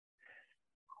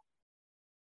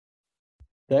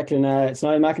Declan, it's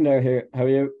Niall McIntyre here. How are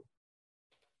you?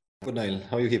 Good, Niall.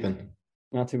 How are you keeping?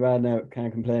 Not too bad now.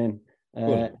 Can't complain. Uh,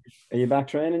 Good. are you back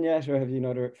training yet, or have you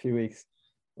another few weeks?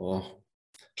 Oh,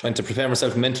 trying to prepare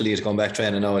myself mentally to come back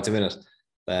training now at the minute.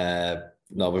 Uh,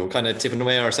 no, we were kind of tipping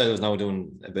away ourselves now,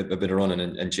 doing a bit of running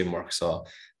and gym work. So,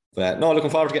 but no, looking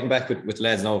forward to getting back with the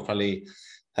lads now. Probably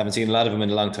haven't seen a lot of them in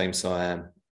a long time. So,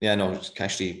 yeah, no,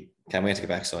 actually can't wait to get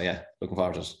back. So, yeah, looking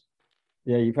forward to it.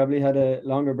 Yeah, you probably had a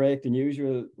longer break than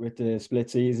usual with the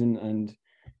split season, and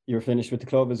you were finished with the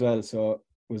club as well. So,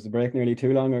 was the break nearly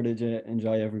too long, or did you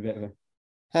enjoy every bit of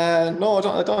it? No,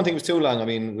 I don't think it was too long. I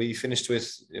mean, we finished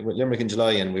with Limerick in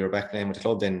July, and we were back playing with the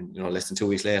club then, less than 2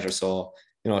 weeks later. So,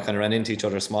 I kind of ran into each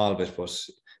other a small bit, but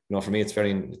for me,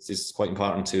 it's quite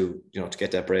important to to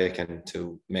get that break and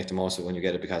to make the most of it when you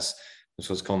get it, because I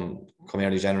suppose come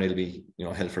early January, it'll be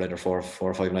hell for either four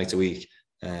or five nights a week.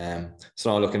 So,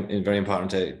 no, looking very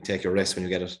important to take your rest when you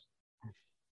get it.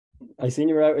 I seen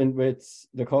you were out with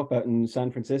the cup out in San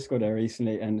Francisco there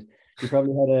recently, and you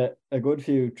probably had a good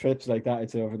few trips like that, I'd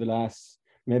say, over the last,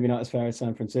 maybe not as far as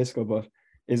San Francisco, but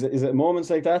is it moments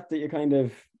like that that you kind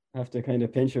of have to kind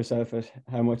of pinch yourself at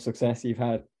how much success you've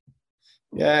had?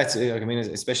 Yeah, I mean,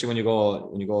 especially when you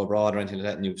go abroad or anything like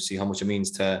that, and you see how much it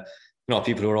means to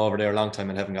people who are over there a long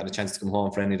time and haven't gotten a chance to come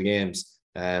home for any of the games.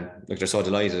 Like, they're so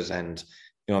delighted, and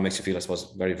it makes you feel, I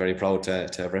suppose, very, very proud to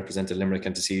have represented Limerick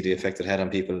and to see the effect it had on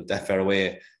people that far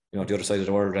away, the other side of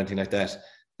the world or anything like that.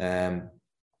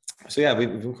 So yeah, we've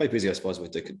been quite busy, I suppose,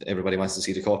 with everybody wants to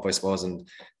see the cup, I suppose, and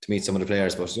to meet some of the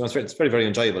players. But it's very, very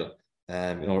enjoyable.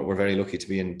 We're very lucky to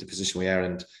be in the position we are,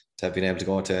 and to have been able to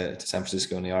go to San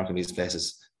Francisco and New York and these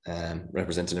places,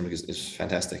 representing Limerick is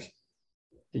fantastic.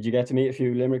 Did you get to meet a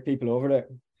few Limerick people over there?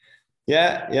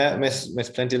 Yeah,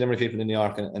 met plenty of Limerick people in New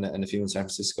York, and a few in San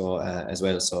Francisco as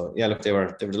well. So yeah, look, they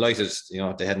were delighted.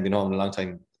 They hadn't been home in a long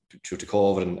time due to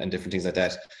COVID and different things like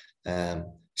that.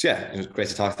 So yeah, it was great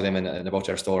to talk to them and about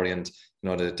their story, and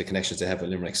the connections they have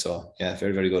with Limerick. So yeah,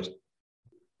 very, very good.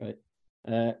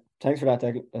 Right. Thanks for that,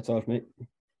 Declan. That's all for me.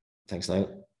 Thanks,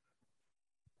 Niall.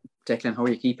 Declan, how are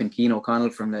you keeping? Keane O'Connell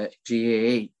from the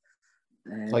GAA.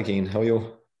 Hi, Keane. How are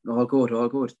you? All good, all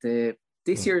good.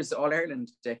 This year's All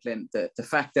Ireland, Declan, the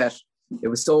fact that it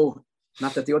was so,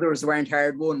 not that the others weren't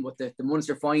hard won, but the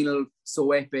Munster final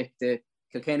so epic, the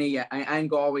Kilkenny and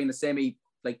Galway in the semi,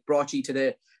 like, brought you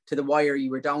to the wire. You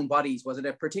were down bodies. Was it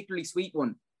a particularly sweet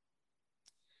one?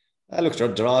 Look,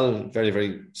 they're all very,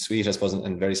 very sweet, I suppose,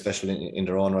 and very special in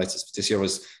their own rights. This year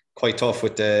was quite tough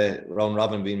with the round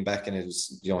robin being back, and it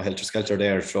was helter skelter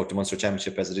there throughout the Munster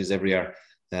Championship, as it is every year.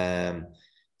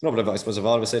 But I suppose I've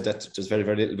always said that there's very,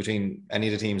 very little between any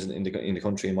of the teams in the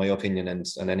country, in my opinion, and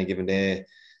any given day,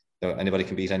 anybody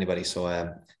can beat anybody. So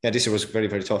yeah, this year was very,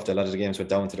 very tough. A lot of the games went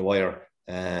down to the wire.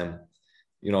 Even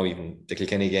the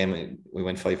Kilkenny game, we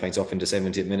went 5 points up in the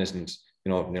 70th minute, and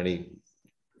nearly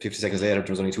 50 seconds later,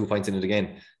 there was only 2 points in it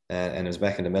again, and it was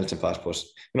back in the melting pot. But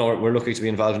we're lucky to be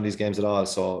involved in these games at all,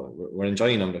 so we're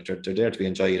enjoying them. Like, they're there to be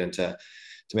enjoyed, and to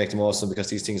make the most of them, because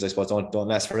these things, I suppose, don't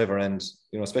last forever. And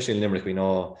especially in Limerick, we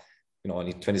know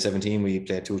only 2017 we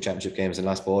played 2 championship games and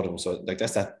lost both of them. So, like,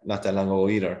 that's not that long ago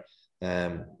either.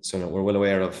 So we're well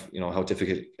aware of how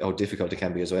difficult it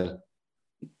can be as well.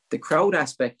 The crowd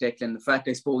aspect, Declan, the fact,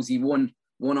 I suppose, he won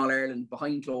All Ireland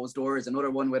behind closed doors,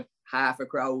 another one with half a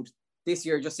crowd. This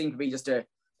year just seemed to be just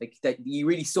that you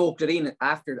really soaked it in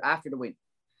after the win.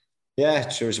 Yeah,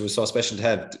 sure. It was so special to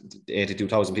have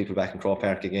 82,000 people back in Croke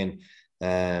Park again.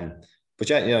 But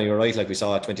yeah, you're right. Like, we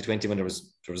saw 2020 when there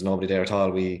was nobody there at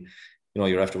all.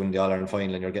 You're after winning the All Ireland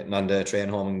final, and you're getting on the train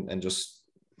home and just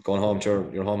going home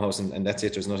to your home house, and that's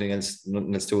it. There's nothing else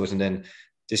to it. And then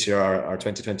this year, our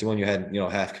 2021, you had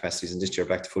half capacities, and this year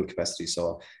back to full capacity.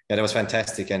 So yeah, that was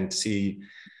fantastic. And to see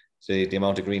the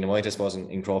amount of green and white, I suppose,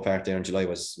 in Croke Park there in July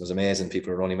was amazing.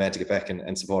 People were running mad to get back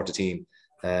and support the team.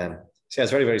 So yeah,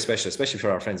 it's very, very special, especially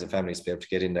for our friends and families, to be able to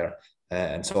get in there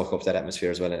and soak up that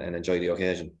atmosphere as well, and enjoy the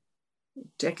occasion.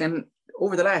 Declan,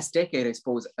 over the last decade, I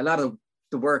suppose, a lot of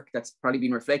the work that's probably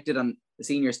been reflected on the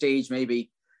senior stage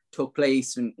maybe took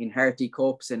place in Harty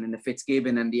Cups and in the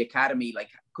Fitzgibbon and the Academy. Like,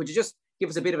 could you just give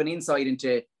us a bit of an insight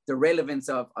into the relevance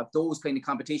of those kind of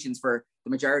competitions for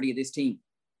the majority of this team?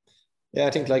 Yeah, I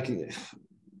think, like,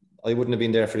 I wouldn't have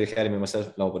been there for the Academy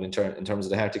myself, no, but in terms of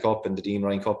the Harty Cup and the Dean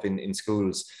Ryan Cup in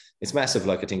schools, it's massive,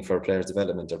 like, I think, for players'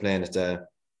 development. They're playing at the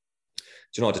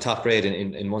top grade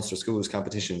in Munster schools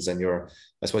competitions, and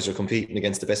I suppose you're competing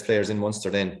against the best players in Munster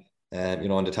then.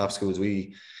 In the top schools,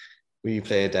 we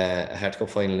played a Harty Cup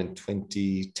final in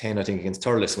 2010, I think, against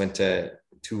Thurles. Went to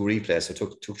 2 replays, so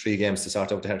took 3 games to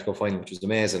sort out the Harty Cup final, which was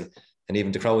amazing. And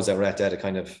even the crowds that were at that, it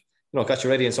kind of got you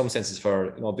ready in some senses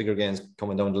for, bigger games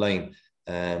coming down the line.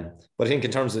 But I think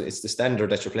in terms of it's the standard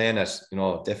that you're playing at,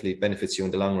 definitely benefits you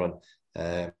in the long run.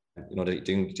 The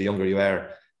younger you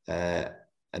are,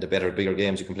 and the better, bigger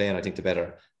games you can play in, I think the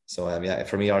better. So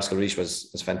for me, Arsenal Reach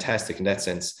was fantastic in that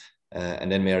sense,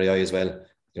 and then Mary I as well.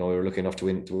 We were lucky enough to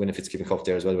win a Fitzgibbon Cup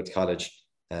there as well with the college.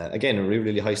 Again, a really,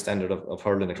 really high standard of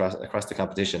hurling across the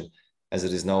competition, as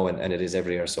it is now and it is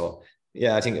every year. So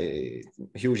yeah, I think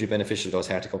hugely beneficial, those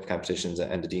Harty Cup competitions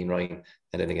and the Dean Ryan,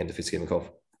 and then again the Fitzgibbon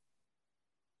Cup.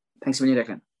 Thanks for you,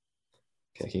 Declan.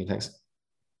 Okay, Keane, thanks.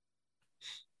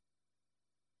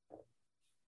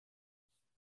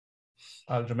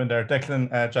 I'll jump in there.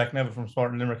 Declan, Jack Neville from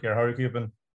Sporting Limerick here. How are you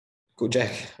keeping? Good,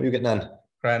 Jack. How are you getting on?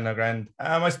 Grand.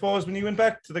 I suppose when you went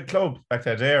back to the club, back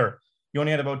to Adair, you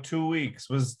only had about 2 weeks.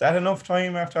 Was that enough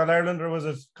time after All Ireland, or was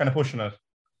it kind of pushing it?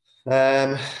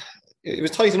 It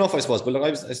was tight enough, I suppose. But look, I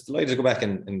was delighted to go back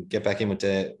and get back in with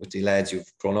the lads you've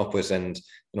grown up with, and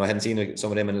I hadn't seen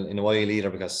some of them in a while either,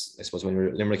 because I suppose when you're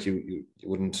at Limerick, you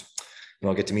wouldn't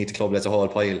get to meet the club as a whole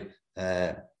pile.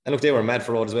 And look, they were mad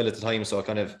for road as well at the time, so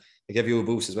it gave you a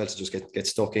boost as well to just get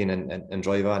stuck in and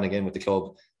drive on again with the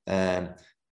club.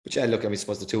 But yeah, look, I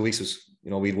suppose the 2 weeks was,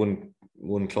 we'd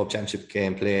one club championship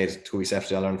game played 2 weeks after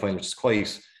the All-Ireland final, which is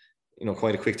quite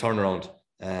a quick turnaround.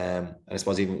 And I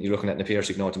suppose even you're looking at the Pierce,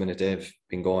 at the minute they've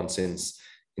been going since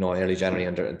early January,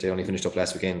 and they only finished up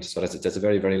last weekend. So that's a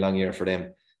very, very long year for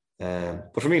them.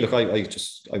 But for me, look, I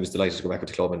was delighted to go back with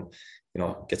the club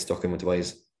and get stuck in with the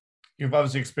boys. You've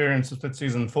obviously experienced the split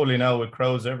season fully now with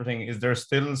crowds, everything. Is there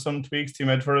still some tweaks to be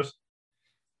made for it?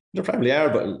 There probably are,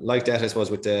 but like that, I suppose,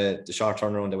 with the short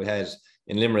turnaround that we had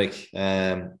in Limerick,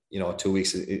 2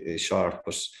 weeks is short,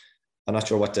 but I'm not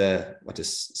sure what the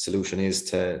solution is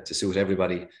to suit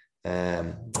everybody.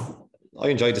 I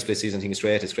enjoyed the split season. I think it's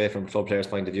great. It's great from a club player's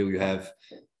point of view. You have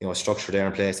a structure there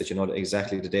in place that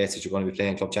exactly the dates that you're going to be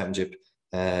playing club championship.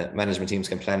 Management teams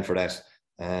can plan for that.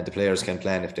 The players can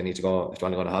plan if they need to go, if they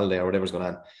want to go on a holiday or whatever's going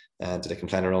on, and they can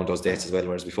plan around those dates as well.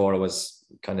 Whereas before it was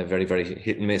kind of very, very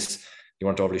hit and miss. You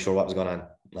weren't overly sure what was going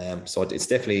on. So it's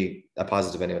definitely a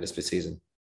positive anyway, the split season.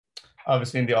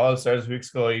 Obviously, in the All-Stars weeks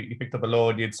ago, you picked up a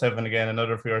load, you had 7 again,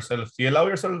 another for yourself. Do you allow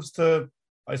yourselves to,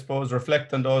 I suppose,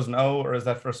 reflect on those now, or is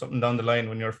that for something down the line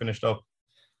when you're finished up?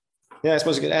 Yeah, I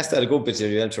suppose you get asked that a good bit here.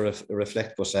 You have to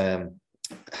reflect, but I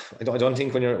don't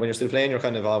think when you're still playing, you're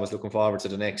kind of always looking forward to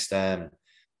the next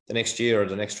year or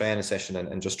the next training session,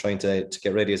 and just trying to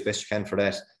get ready as best you can for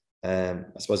that.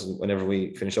 I suppose whenever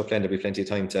we finish up playing, there'll be plenty of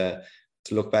time to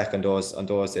look back on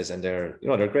those days, and they're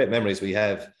great memories we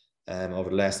have over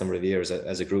the last number of years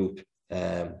as a group.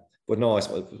 But no, I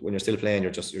suppose when you're still playing,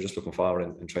 you're just looking forward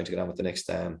and trying to get on with the next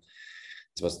I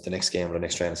suppose the next game or the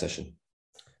next training session.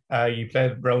 You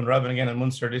played round robin again in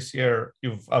Munster this year.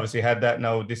 You've obviously had that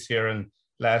now this year, and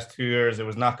last 2 years it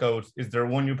was knockout. Is there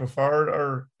one you preferred,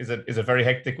 or is it very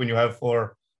hectic when you have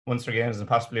 4 Munster games and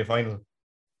possibly a final?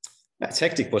 It's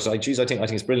hectic, but I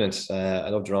think it's brilliant. I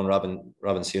love the round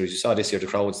robin series. You saw this year the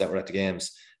crowds that were at the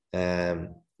games. I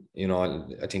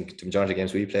think the majority of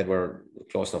games we played were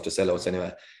close enough to sellouts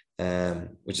anyway,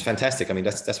 which is fantastic. I mean,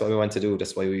 that's what we want to do.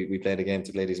 That's why we play the game,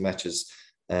 to play these matches.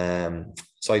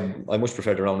 So I much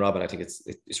prefer the round robin. I think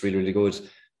it's really, really good.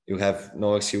 You have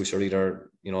no excuse. You're either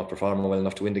performing well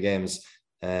enough to win the games,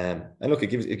 and look,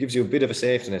 it gives you a bit of a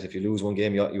safety net. If you lose one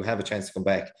game, you have a chance to come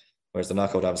back. Whereas the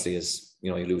knockout obviously is,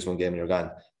 you lose one game and you're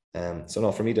gone. So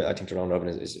no, for me, I think the round robin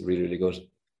is really, really good.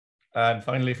 And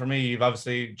finally, for me, you've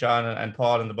obviously John and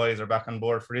Paul and the boys are back on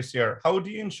board for this year. How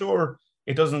do you ensure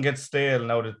it doesn't get stale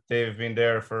now that they've been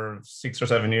there for 6 or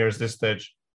 7 years this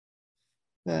stage?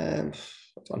 I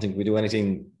don't think we do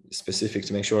anything specific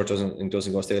to make sure it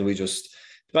doesn't go stale. We just,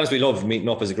 to be honest, we love meeting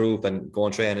up as a group and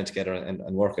going training together and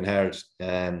working hard.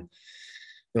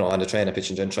 On the training pitch,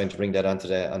 and then trying to bring that onto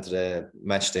the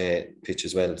match day pitch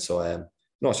as well. So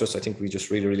no, it's just, I think we just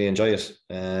really, really enjoy it,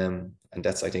 and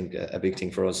that's, I think, a big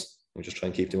thing for us. We just try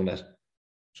and keep doing that.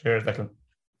 Cheers, Declan.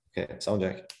 Okay, sound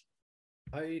Jack.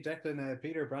 Hi, Declan.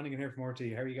 Peter Brannigan here from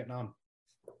RT. How are you getting on?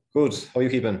 Good. How are you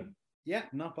keeping? Yeah,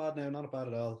 not bad now, not bad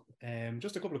at all.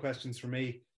 Just a couple of questions for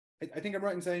me. I think I'm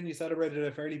right in saying you celebrated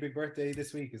a fairly big birthday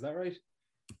this week. Is that right?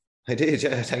 I did,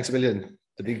 yeah. Thanks a million.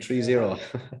 The big 30.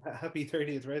 Happy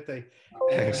 30th birthday.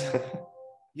 Thanks.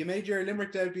 You made your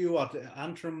Limerick debut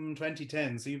Antrim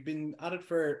 2010. So you've been at it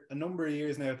for a number of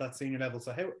years now at that senior level.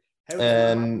 So how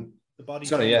the body?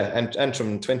 Sorry, yeah, and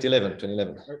Antrim 2011.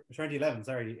 2011.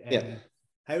 Sorry. Yeah.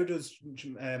 How does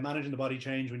managing the body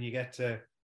change when you get to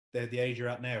the age you're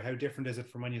at now? How different is it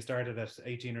from when you started at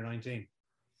 18 or 19?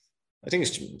 I think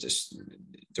it's just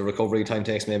the recovery time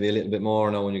takes maybe a little bit more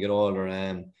now when you get older.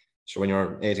 when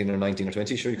you're 18 or 19 or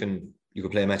 20, sure, you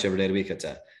could play a match every day of the week at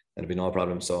that. And it'd be no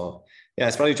problem. So yeah,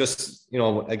 it's probably just,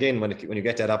 again, when you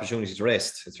get that opportunity to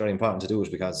rest, it's very important to do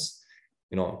it, because,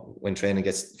 when training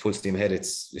gets full steam ahead,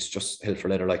 it's just hell for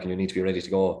leather, like, and you need to be ready to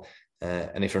go.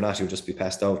 And if you're not, you'll just be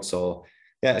passed out. So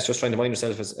yeah, it's just trying to mind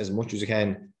yourself as much as you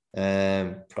can.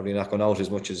 Probably not going out as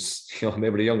much as,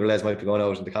 maybe the younger lads might be going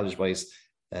out and the college boys.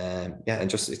 And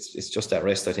just, it's just that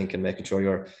rest, I think, and making sure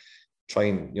you're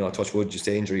trying, touch wood, you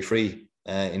stay injury free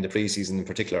in the preseason in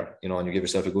particular, and you give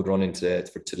yourself a good run into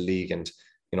the league, and,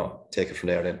 take it from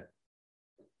there then.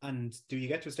 And do you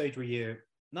get to a stage where you,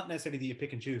 not necessarily that you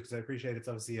pick and choose, because I appreciate it's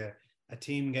obviously a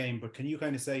team game, but can you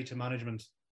kind of say to management,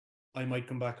 I might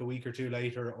come back a week or two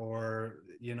later, or,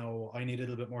 I need a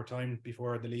little bit more time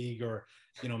before the league, or,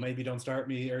 maybe don't start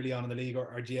me early on in the league,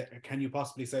 or can you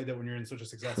possibly say that when you're in such a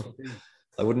successful team?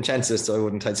 I wouldn't chance this, so I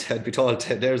wouldn't. I'd be told,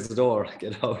 there's the door,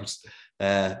 get out.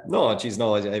 No, geez,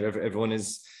 no,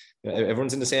 everyone's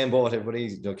in the same boat.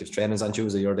 Everybody, if training's on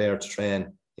Tuesday, you're there to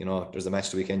train. There's a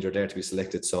match the weekend, you're there to be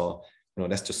selected. So,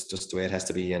 that's just the way it has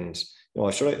to be. And,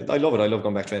 sure, I love it. I love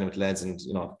going back training with the lads and,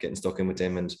 getting stuck in with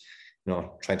them and,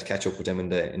 trying to catch up with them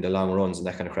in the long runs and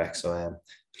that kind of crack. So,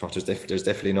 there's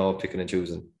definitely no picking and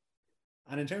choosing.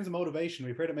 And in terms of motivation,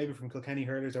 we've heard it maybe from Kilkenny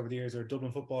hurlers over the years, or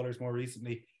Dublin footballers more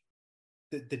recently.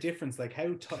 The difference, like how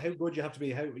good you have to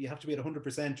be, how you have to be at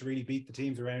 100% to really beat the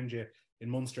teams around you in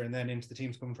Munster and then into the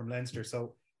teams coming from Leinster.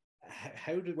 So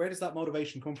where does that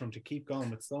motivation come from to keep going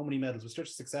with so many medals, with such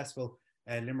a successful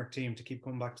Limerick team, to keep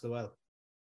coming back to the well?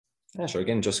 Yeah, sure.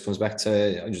 Again, just comes back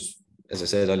to, as I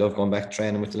said, I love going back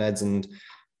training with the lads, and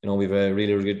we've a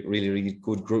really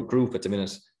good group at the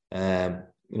minute. A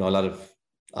lot of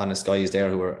honest guys there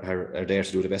who are there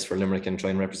to do the best for Limerick and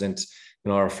try and represent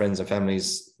our friends and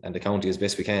families and the county as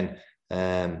best we can,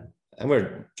 and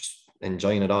we're just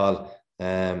enjoying it all.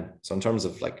 So in terms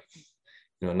of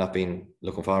not being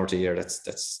looking forward to a year,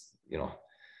 that's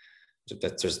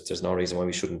there's no reason why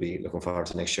we shouldn't be looking forward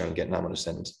to next year and getting on with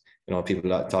it. And people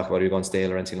talk about you going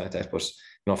stale or anything like that, but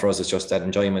for us it's just that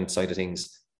enjoyment side of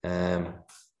things. And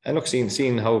look,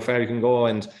 seeing how far you can go,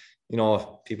 and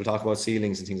people talk about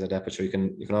ceilings and things like that, but sure, you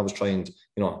can always try and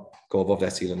go above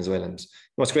that ceiling as well. And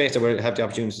it's great that we have the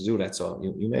opportunity to do that, so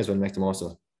you may as well make the most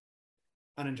of it.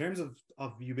 And in terms of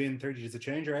you being 30, does it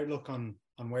change your outlook on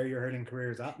where your hurling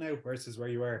career is at now versus where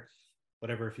you were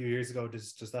a few years ago?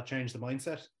 Does that change the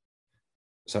mindset?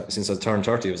 So since I turned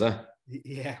 30, was that?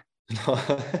 Yeah.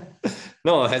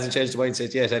 No, it hasn't changed the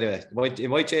mindset yet. Anyway, it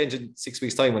might change in 6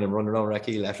 weeks' time when I'm running around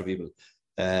Rathkeale after people.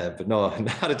 But no,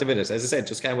 not at the minute. As I said,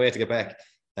 just can't wait to get back.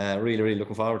 Really, really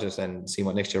looking forward to it and see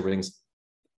what next year brings.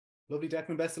 Lovely,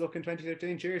 Declan. Best of luck in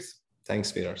 2015. Cheers.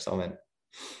 Thanks, Peter. So, man.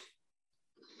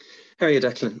 How are you,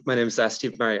 Declan? My name is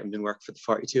Steve Murray. I'm doing work for the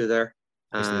 42 there.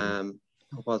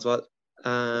 Hope all's well.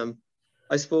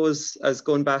 I suppose, as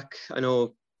going back, I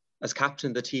know as captain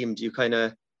of the team, do you kind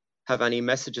of have any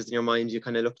messages in your mind you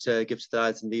kind of look to give to the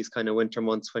lads in these kind of winter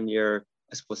months when you're,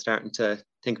 I suppose, starting to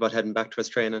think about heading back towards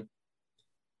training?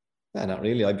 Yeah, not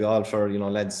really. I'd be all for,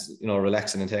 lads,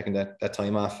 relaxing and taking that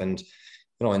time off and,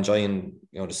 enjoying,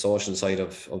 the social side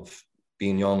of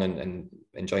being young and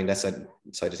enjoying that side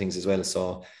of things as well.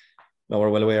 So, we're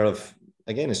well aware of,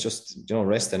 again, it's just,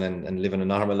 resting and living a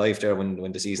normal life there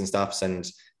when the season stops,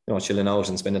 and, chilling out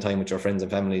and spending time with your friends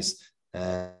and families.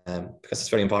 Because it's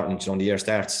very important, when the year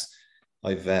starts.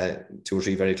 I've 2 or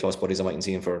 3 very close buddies I mightn't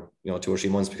see him for 2 or 3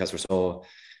 months because we're so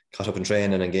caught up in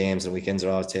training and games, and weekends are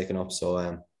always taken up.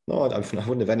 So no, I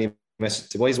wouldn't have any message.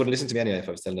 The boys wouldn't listen to me anyway if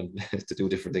I was telling them to do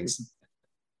different things.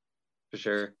 For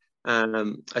sure.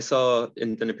 I saw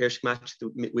in the Pierce match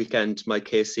the weekend, Mike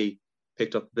Casey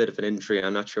picked up a bit of an injury.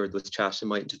 I'm not sure it was chat. It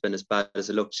mightn't have been as bad as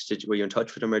it looked. Were you in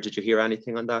touch with him, or did you hear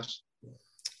anything on that?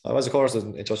 I was, of course,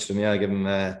 in touch with him. Yeah, I give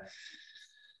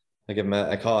him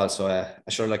a call. So I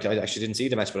actually didn't see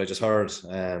the match, but I just heard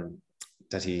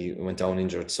that he went down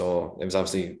injured. So it was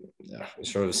obviously,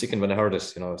 it was sickening when I heard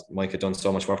it. Mike had done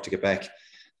so much work to get back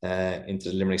into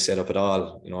the Limerick setup at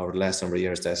all. Over the last number of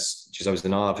years, I was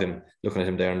in awe of him, looking at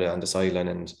him there on the sideline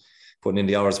and putting in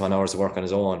the hours upon hours of work on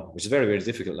his own, which is very, very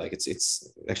difficult. Like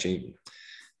it's actually,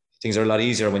 things are a lot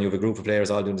easier when you have a group of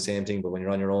players all doing the same thing, but when you're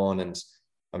on your own, and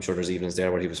I'm sure there's evenings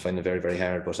there where he was finding it very, very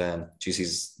hard, but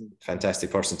he's a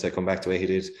fantastic person to come back the way he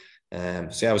did. So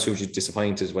yeah, I was hugely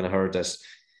disappointed when I heard that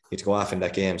he had to go off in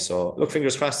that game. So look,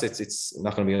 fingers crossed, it's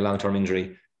not going to be a long-term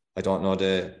injury. I don't know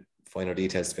the finer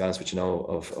details, to be honest with you,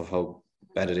 of how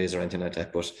bad it is or anything like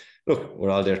that. But look,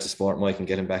 we're all there to support Mike and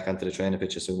get him back onto the training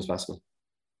pitch as soon as possible.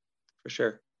 For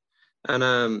sure.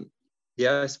 And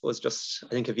yeah, I suppose I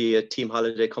think, have you a team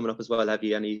holiday coming up as well? Have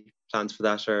you any plans for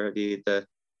that, or have you the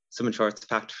swimming shorts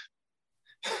packed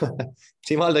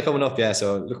Team holiday coming up, yeah.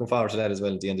 So looking forward to that as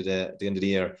well at the end of the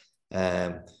year.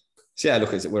 So yeah,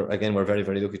 look, we're very,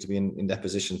 very lucky to be in that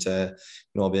position to,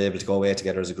 be able to go away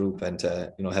together as a group and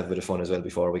to, have a bit of fun as well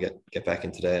before we get back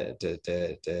into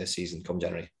the season come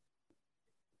January.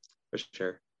 For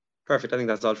sure. Perfect. I think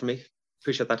that's all from me.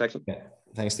 Appreciate that, Declan. Yeah.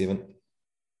 Thanks, Stephen.